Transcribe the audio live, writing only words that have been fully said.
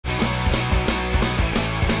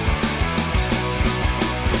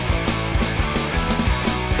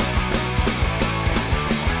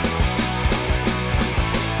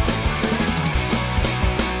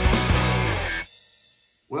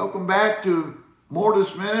Welcome back to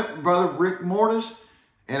Mortis Minute, Brother Rick Mortis.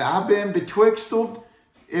 And I've been betwixted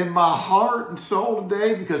in my heart and soul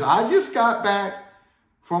today because I just got back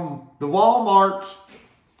from the Walmarts,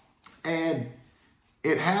 and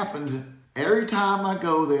it happens every time I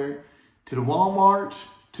go there, to the Walmarts,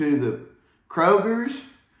 to the Kroger's,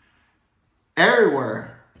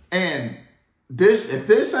 everywhere. And if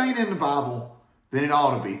this ain't in the Bible, then it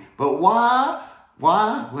ought to be. But why,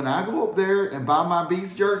 when I go up there and buy my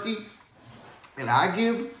beef jerky, and I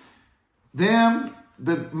give them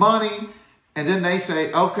the money, and then they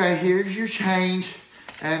say, okay, here's your change,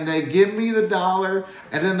 and they give me the $1,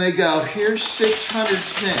 and then they go, here's 600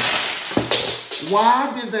 cents.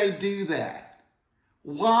 Why did they do that?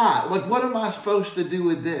 Why? Like, what am I supposed to do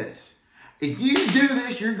with this? If you do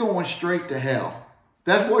this, you're going straight to hell.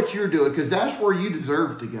 That's what you're doing, because that's where you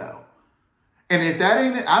deserve to go. And if that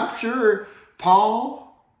ain't it, I'm sure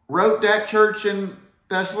Paul wrote that church in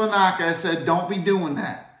Thessalonica and said, don't be doing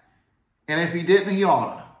that. And if he didn't, he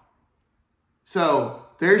ought to. So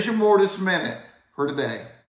there's your Mortis Minute for today.